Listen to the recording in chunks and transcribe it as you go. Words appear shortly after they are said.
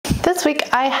this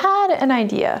week I had an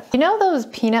idea. You know those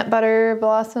peanut butter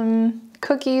blossom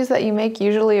cookies that you make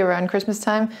usually around Christmas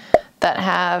time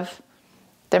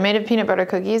they're made of peanut butter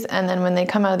cookies, and then when they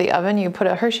come out of the oven, you put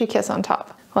a Hershey Kiss on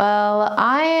top. Well,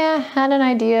 I had an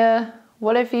idea.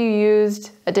 What if you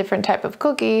used a different type of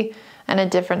cookie and a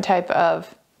different type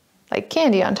of like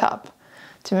candy on top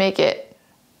to make it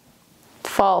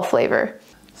fall flavor?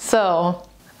 So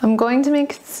I'm going to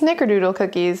make snickerdoodle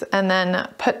cookies and then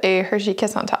put a Hershey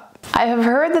Kiss on top. I have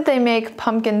heard that they make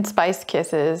pumpkin spice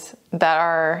kisses that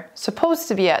are supposed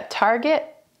to be at Target,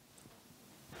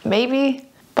 maybe,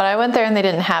 but I went there and they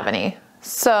didn't have any.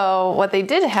 So what they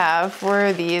did have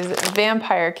were these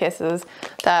vampire kisses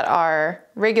that are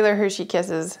regular Hershey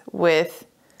Kisses with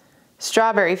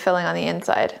strawberry filling on the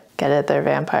inside. Get it? They're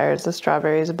vampires. The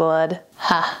strawberry's blood.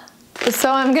 Ha.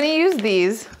 So I'm gonna use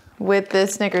these with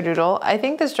this snickerdoodle. I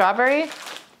think the strawberry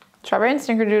and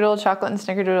snickerdoodle, chocolate and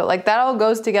snickerdoodle, like that all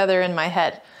goes together in my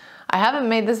head. I haven't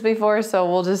made this before, so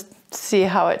we'll just see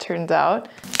how it turns out.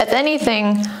 If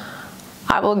anything,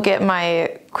 I will get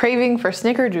my craving for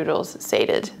snickerdoodles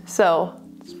sated. So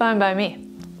it's fine by me.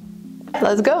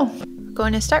 Let's go. I'm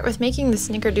going to start with making the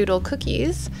snickerdoodle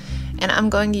cookies, and I'm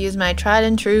going to use my tried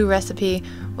and true recipe,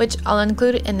 which I'll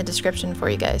include in the description for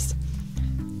you guys.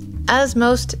 As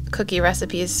most cookie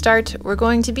recipes start, we're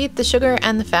going to beat the sugar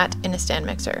and the fat in a stand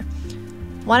mixer.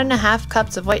 1.5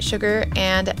 cups of white sugar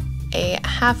and a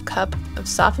 1/2 cup of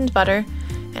softened butter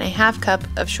and a 1/2 cup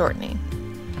of shortening.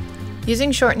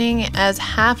 Using shortening as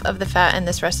half of the fat in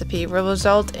this recipe will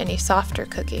result in a softer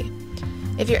cookie.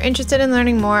 If you're interested in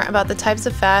learning more about the types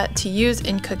of fat to use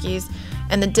in cookies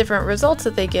and the different results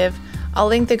that they give, I'll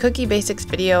link the Cookie Basics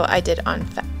video I did on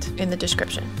fat in the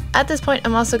description. At this point,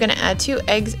 I'm also going to add 2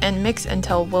 eggs and mix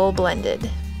until well blended.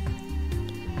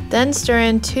 Then stir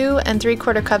in 2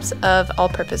 3/4 cups of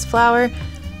all-purpose flour,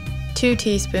 2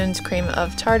 teaspoons cream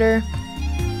of tartar,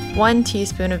 1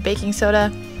 teaspoon of baking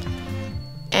soda,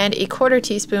 and 1/4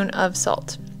 teaspoon of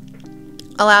salt.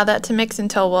 Allow that to mix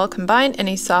until well combined and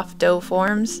a soft dough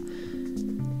forms.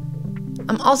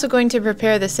 I'm also going to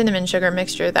prepare the cinnamon sugar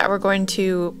mixture that we're going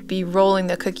to be rolling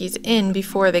the cookies in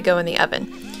before they go in the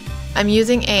oven. I'm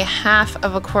using a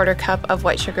 1/2 cup of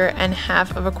white sugar and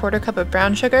 1/2 cup of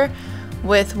brown sugar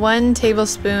with 1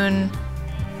 tablespoon,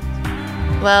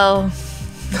 well,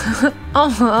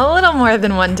 a little more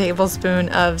than 1 tablespoon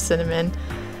of cinnamon.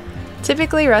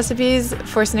 Typically, recipes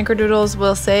for snickerdoodles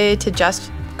will say to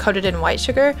just coat it in white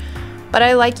sugar, but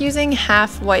I like using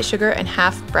 1/2 white sugar and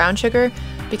 1/2 brown sugar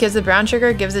because the brown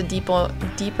sugar gives a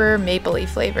deeper mapley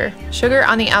flavor. Sugar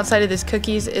on the outside of these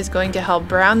cookies is going to help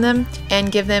brown them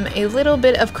and give them a little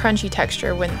bit of crunchy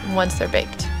texture once they're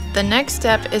baked. The next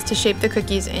step is to shape the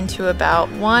cookies into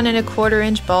about 1 1/4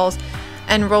 inch balls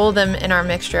and roll them in our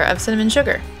mixture of cinnamon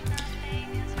sugar.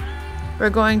 We're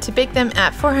going to bake them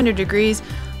at 400 degrees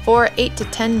for 8 to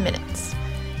 10 minutes.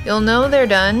 You'll know they're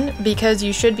done because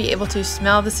you should be able to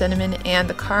smell the cinnamon and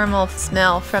the caramel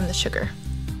smell from the sugar.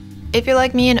 If you're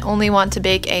like me and only want to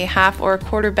bake a 1/2 or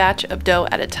 1/4 batch of dough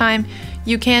at a time,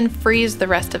 you can freeze the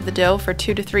rest of the dough for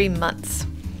 2 to 3 months.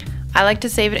 I like to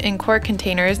save it in quart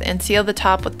containers and seal the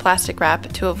top with plastic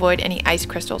wrap to avoid any ice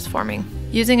crystals forming.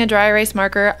 Using a dry erase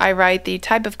marker, I write the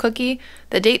type of cookie,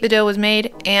 the date the dough was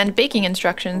made, and baking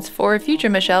instructions for future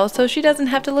Michelle so she doesn't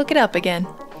have to look it up again.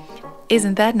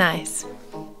 Isn't that nice?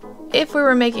 If we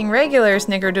were making regular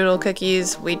snickerdoodle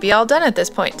cookies, we'd be all done at this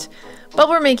point. But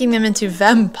we're making them into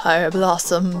vampire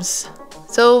blossoms.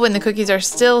 So when the cookies are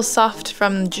still soft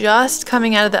from just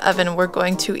coming out of the oven, we're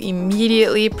going to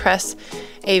immediately press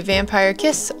a vampire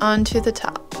kiss onto the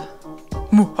top.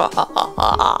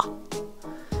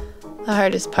 The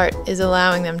hardest part is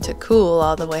allowing them to cool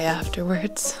all the way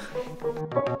afterwards.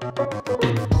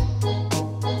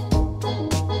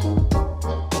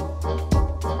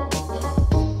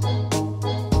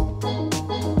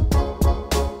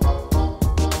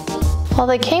 Well,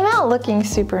 they came out looking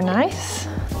super nice.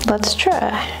 Let's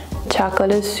try.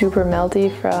 Chocolate is super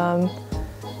melty from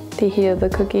the heat of the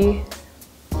cookie,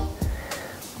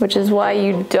 which is why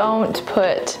you don't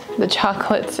put the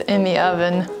chocolates in the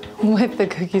oven with the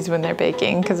cookies when they're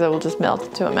baking, because it will just melt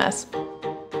into a mess.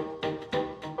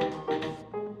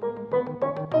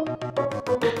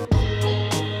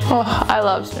 Oh, I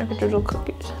love snickerdoodle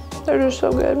cookies. They're just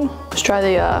so good. Let's try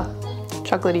the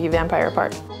chocolatey vampire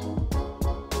part.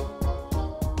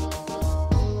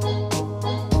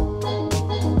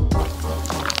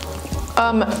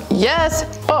 Yes.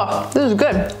 Oh, this is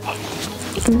good.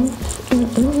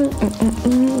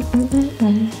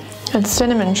 It's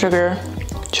cinnamon sugar,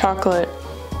 chocolate,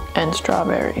 and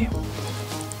strawberry.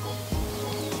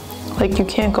 Like, you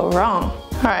can't go wrong.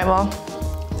 All right, well,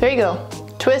 there you go.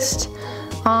 Twist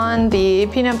on the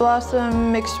peanut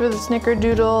blossom mixed with a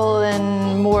snickerdoodle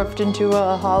and morphed into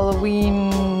a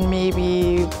Halloween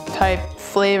maybe type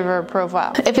flavor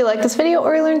profile. If you like this video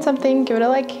or you learned something, give it a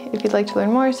like. If you'd like to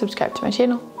learn more, subscribe to my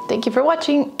channel. Thank you for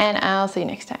watching, and I'll see you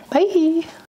next time. Bye!